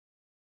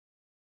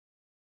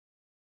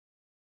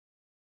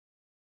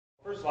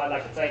First of all, I'd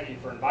like to thank you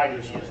for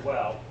inviting me as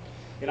well.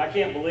 And I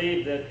can't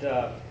believe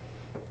that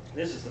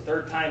this is the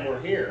third time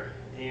we're here.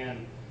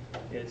 And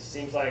it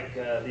seems like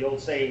the old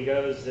saying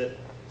goes that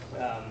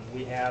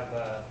we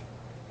have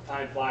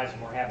time flies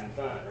when we're having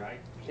fun, right?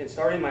 In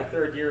starting my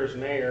third year as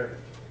mayor,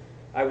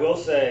 I will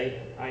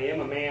say I am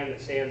a man that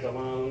stands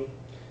alone,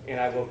 and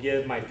I will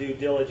give my due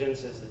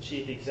diligence as the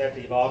chief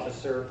executive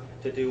officer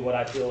to do what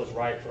I feel is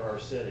right for our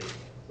city.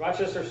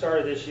 Rochester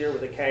started this year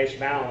with a cash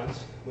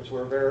balance, which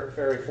we're very,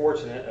 very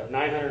fortunate, of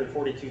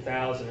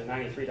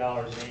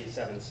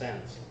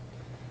 $942,093.87.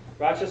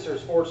 Rochester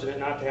is fortunate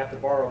not to have to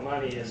borrow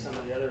money as some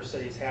of the other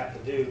cities have to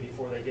do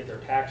before they get their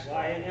tax.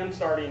 I am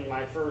starting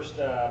my first,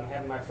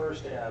 having my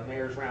first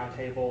Mayor's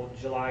Roundtable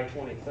July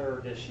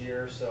 23rd this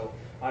year, so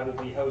I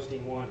will be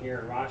hosting one here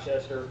in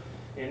Rochester.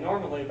 And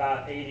normally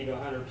about 80 to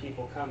 100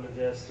 people come to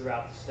this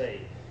throughout the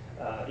state,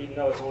 even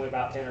though it's only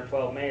about 10 or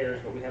 12 mayors,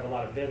 but we have a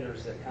lot of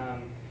vendors that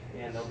come,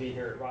 and they'll be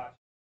here at Rochester.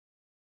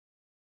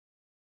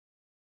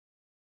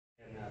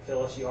 And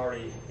Phyllis, you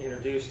already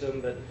introduced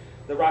them, but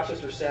the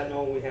Rochester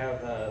Sentinel, we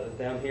have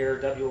them here,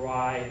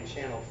 WRI and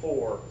Channel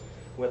 4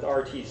 with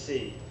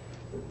RTC.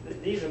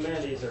 These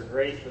amenities are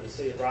great for the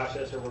city of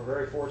Rochester. We're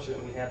very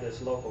fortunate we have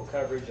this local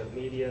coverage of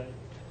media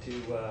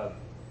to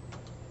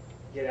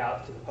get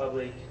out to the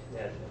public,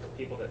 that the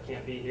people that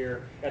can't be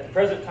here. At the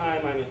present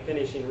time, I'm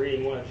finishing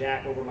reading one of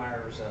Jack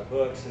Obermeyer's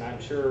books, and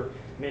I'm sure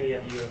many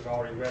of you have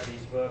already read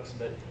these books,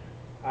 but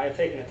I have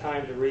taken the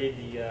time to read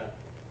the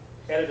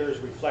editor's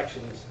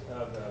reflections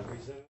of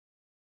Resume.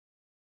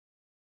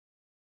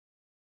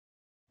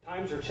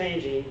 Times are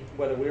changing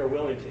whether we are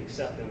willing to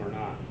accept them or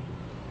not.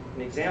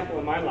 An example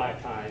in my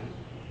lifetime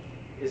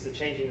is the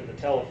changing of the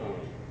telephone,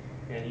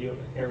 and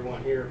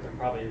everyone here can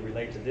probably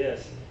relate to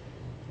this.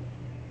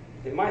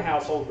 In my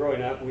household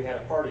growing up, we had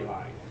a party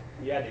line.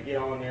 You had to get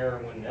on there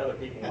when the other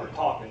people weren't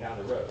talking down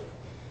the road.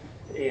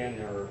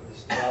 Or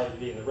this would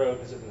be in the road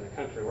because it's in the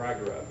country where I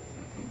grew up.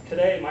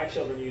 Today, my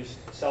children use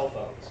cell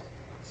phones.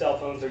 Cell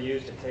phones are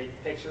used to take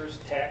pictures,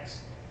 text,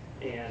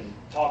 and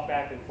talk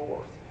back and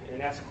forth. And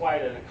that's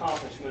quite an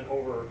accomplishment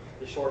over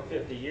the short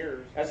 50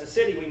 years. As a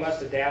city, we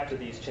must adapt to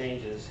these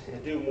changes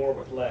and do more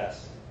with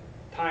less.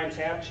 Times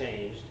have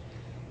changed.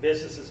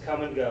 Businesses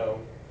come and go.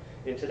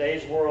 In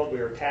today's world, we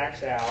are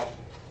taxed out.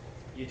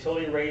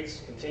 Utility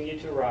rates continue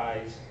to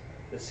rise.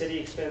 The city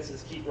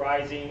expenses keep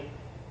rising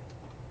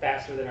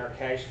faster than our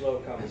cash flow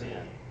comes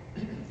in.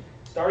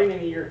 Starting in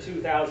the year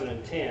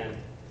 2010,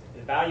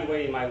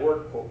 evaluating my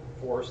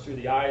workforce through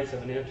the eyes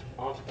of an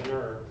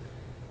entrepreneur,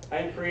 I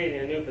am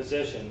creating a new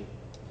position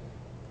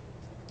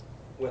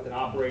with an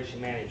operation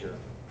manager,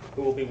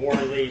 who will be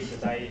Warren Lease,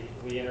 as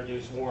we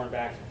introduced Warren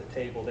back at the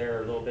table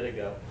there a little bit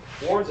ago.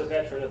 Warren's a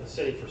veteran of the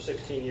city for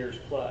 16 years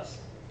plus.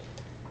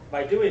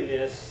 By doing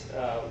this,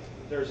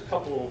 there's a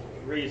couple of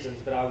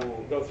reasons, but I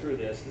will go through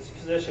this. This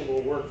position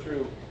will work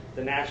through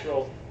the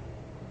natural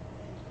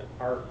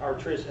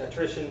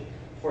attrition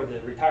for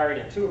the retiring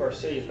of two of our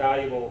city's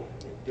valuable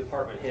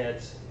department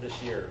heads this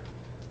year.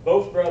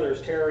 Both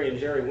brothers, Terry and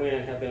Jerry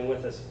Wynn, have been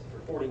with us for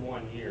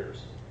 41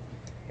 years.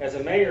 As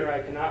a mayor,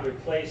 I cannot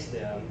replace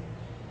them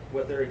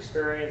with their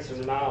experience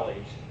and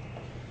knowledge,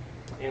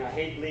 and I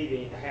hate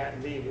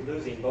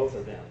losing both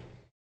of them.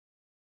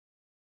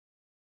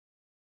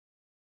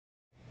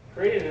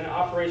 Creating an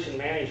operation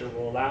manager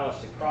will allow us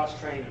to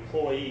cross-train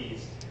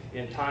employees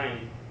in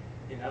time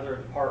in other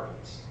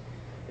departments.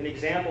 An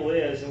example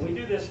is, and we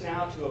do this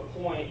now to a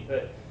point,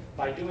 but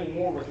by doing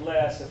more with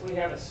less, if we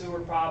have a sewer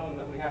problem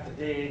that we have to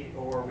dig,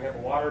 or we have a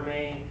water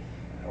main,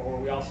 or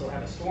we also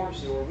have a storm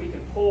sewer, we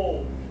can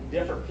pull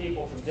different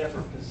people from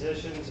different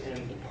positions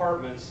and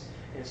departments.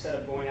 Instead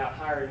of going out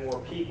hiring more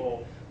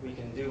people, we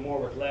can do more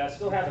with less.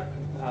 Still have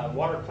a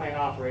water plant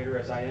operator,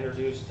 as I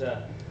introduced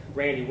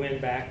Randy Wynn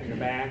back in the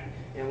back,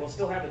 and we'll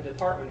still have a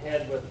department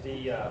head with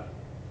the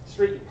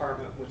street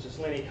department, which is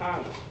Lenny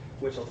Conley,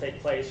 which will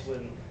take place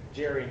when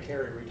Jerry and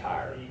Terry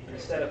retire.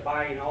 Instead of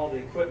buying all the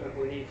equipment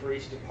we need for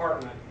each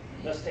department,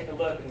 let's take a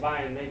look and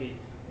buying maybe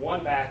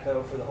one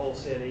backhoe for the whole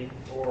city,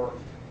 or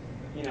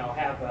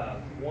have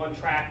one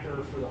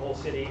tractor for the whole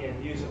city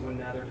and use it when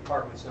the other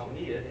departments don't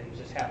need it, and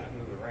just have it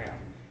move around.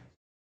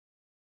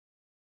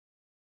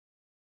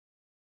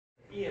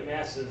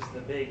 EMS is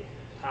the big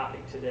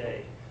topic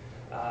today.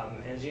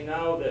 As you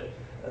know, that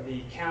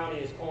the county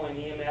is pulling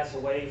EMS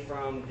away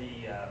from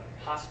the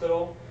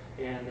hospital,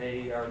 and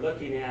they are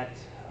looking at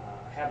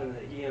having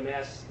the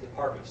EMS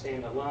department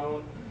stand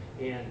alone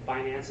and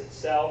finance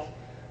itself.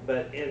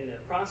 But in the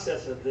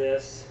process of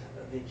this,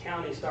 the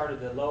county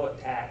started the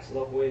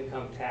local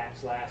income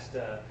tax last,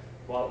 it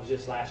was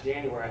just last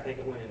January, I think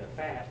it went into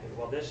effect.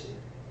 Well,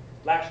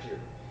 last year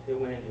it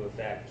went into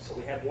effect. So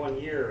we had 1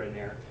 year in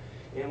there.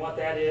 And what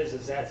that is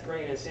that's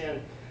bringing us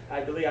in,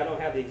 I believe, I don't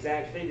have the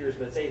exact figures,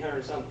 but it's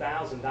 $800-some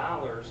thousand.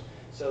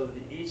 So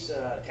each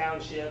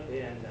township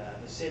and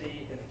the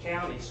city and the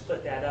county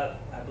split that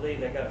up. I believe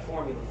they got a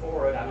formula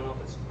for it. I don't know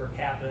if it's per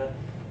capita,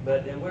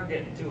 but then we're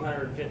getting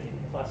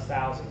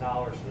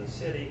 $250,000+ for the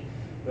city.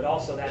 But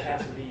also that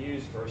has to be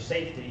used for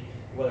safety,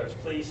 whether it's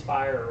police,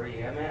 fire, or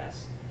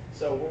EMS.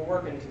 So we're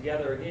working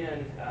together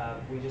again.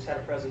 We just had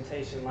a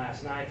presentation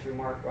last night through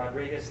Mark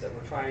Rodriguez that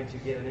we're trying to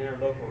get an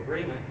interlocal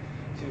agreement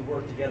to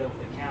work together with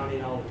the county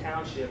and all the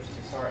townships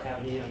to start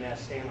having EMS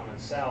stand on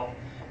itself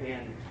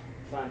and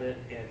fund it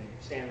and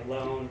stand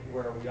alone,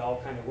 where we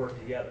all kind of work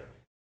together.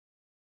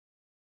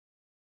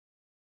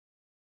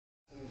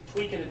 Some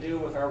tweaking to do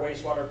with our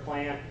wastewater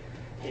plant,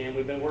 and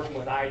we've been working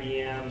with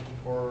IDM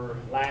for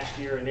last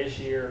year and this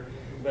year.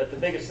 But the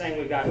biggest thing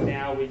we've got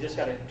now, we just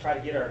got to try to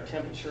get our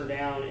temperature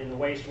down in the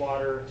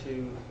wastewater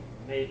to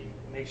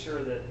make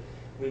sure that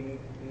we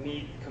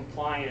meet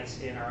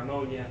compliance in our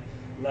ammonia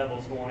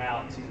levels going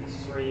out to the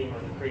stream or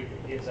the creek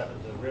that gives up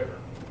into the river.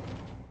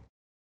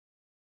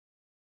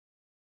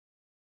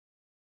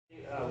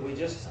 We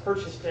just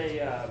purchased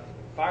a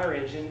fire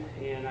engine,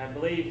 and I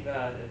believe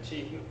the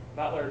Chief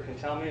Butler can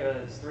tell me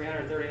it's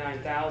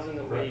 $339,000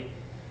 that we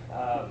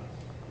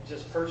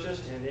just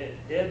purchased, and it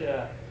did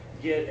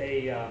get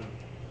a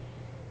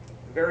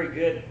very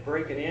good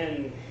breaking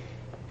in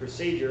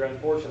procedure.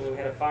 Unfortunately, we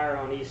had a fire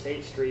on East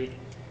 8th Street,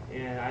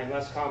 and I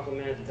must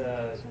compliment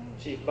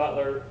Chief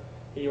Butler.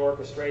 He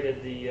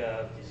orchestrated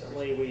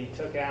certainly we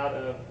took out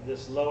of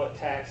this LOAT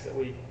tax that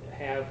we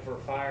have for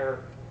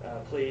fire,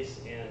 police,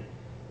 and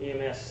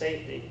EMS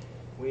safety.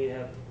 We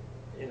have,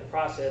 in the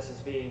process,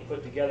 it's being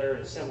put together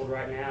and assembled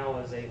right now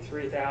as a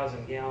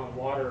 3,000-gallon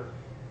water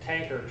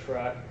tanker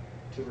truck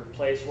to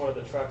replace one of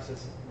the trucks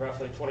that's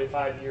roughly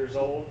 25 years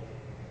old.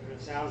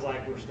 It sounds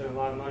like we're spending a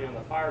lot of money on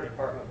the fire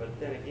department, but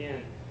then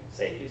again,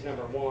 safety is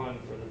number one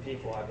for the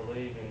people, I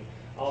believe, and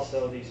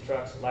also these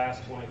trucks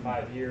last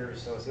 25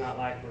 years, so it's not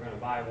like we're going to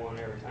buy one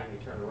every time you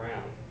turn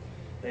around.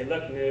 They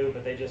look new,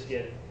 but they just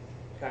get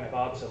kind of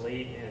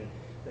obsolete, and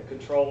the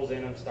controls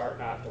in them start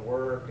not to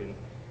work, and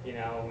you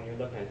know, when you're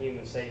looking at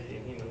human safety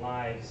and human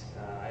lives,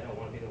 I don't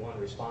want to be the one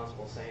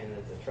responsible saying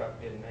that the truck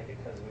didn't make it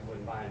because we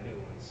wouldn't buy a new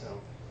one. So,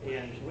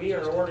 and we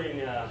are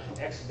ordering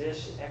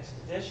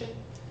expedition,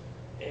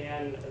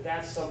 and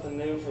that's something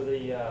new for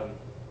the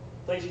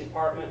police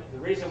department. The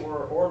reason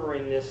we're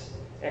ordering this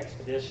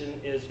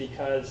expedition is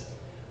because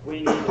we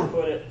need to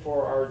put it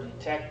for our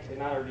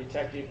not our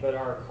detective, but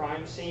our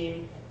crime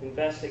scene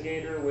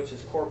investigator, which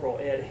is Corporal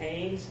Ed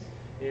Haynes.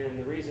 And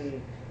the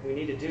reason we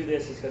need to do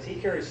this is because he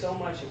carries so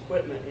much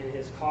equipment in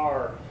his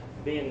car,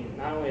 being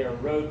not only a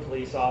road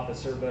police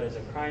officer, but as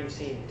a crime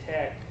scene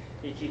tech,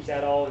 he keeps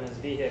that all in his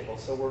vehicle.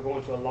 So we're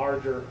going to a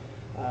larger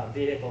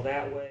vehicle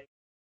that way.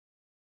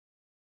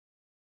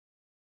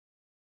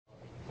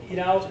 You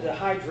know, the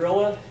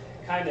hydrilla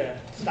kind of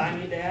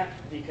stymied that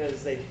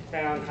because they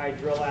found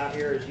hydrilla out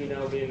here, as you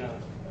know, being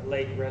a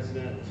lake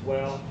resident as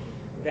well.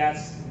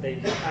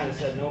 They kind of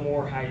said no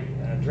more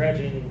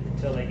dredging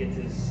until they get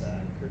this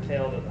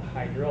curtailed of the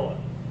hydrilla.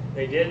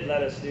 They did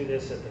let us do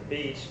this at the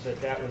beach, but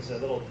that was a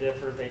little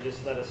different. They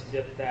just let us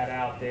dip that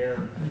out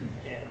there.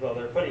 And, well,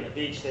 they're putting a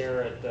beach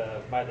there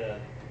at by the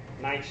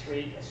 9th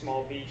Street, a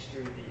small beach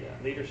through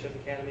the Leadership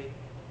Academy.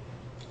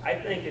 I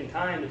think in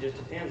time it just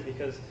depends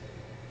because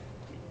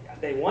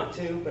they want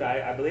to, but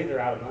I believe they're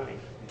out of money.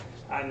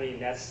 I mean,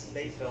 that's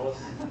state, Phyllis,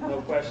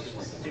 no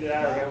questions. Do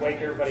that or we're going to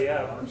wake everybody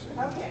up.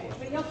 Okay,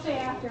 but you'll stay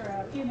after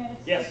a few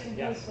minutes. Yes,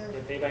 yes.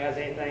 If anybody has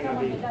anything, I'll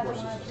be, of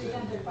course.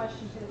 Present their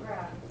question to the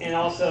crowd. And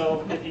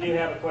also, if you do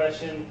have a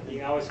question, you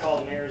can always call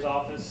the mayor's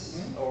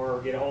office or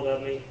get a hold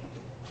of me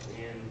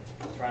and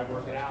try to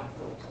work it out.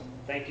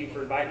 Thank you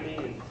for inviting me,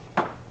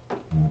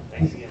 and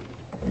thanks again.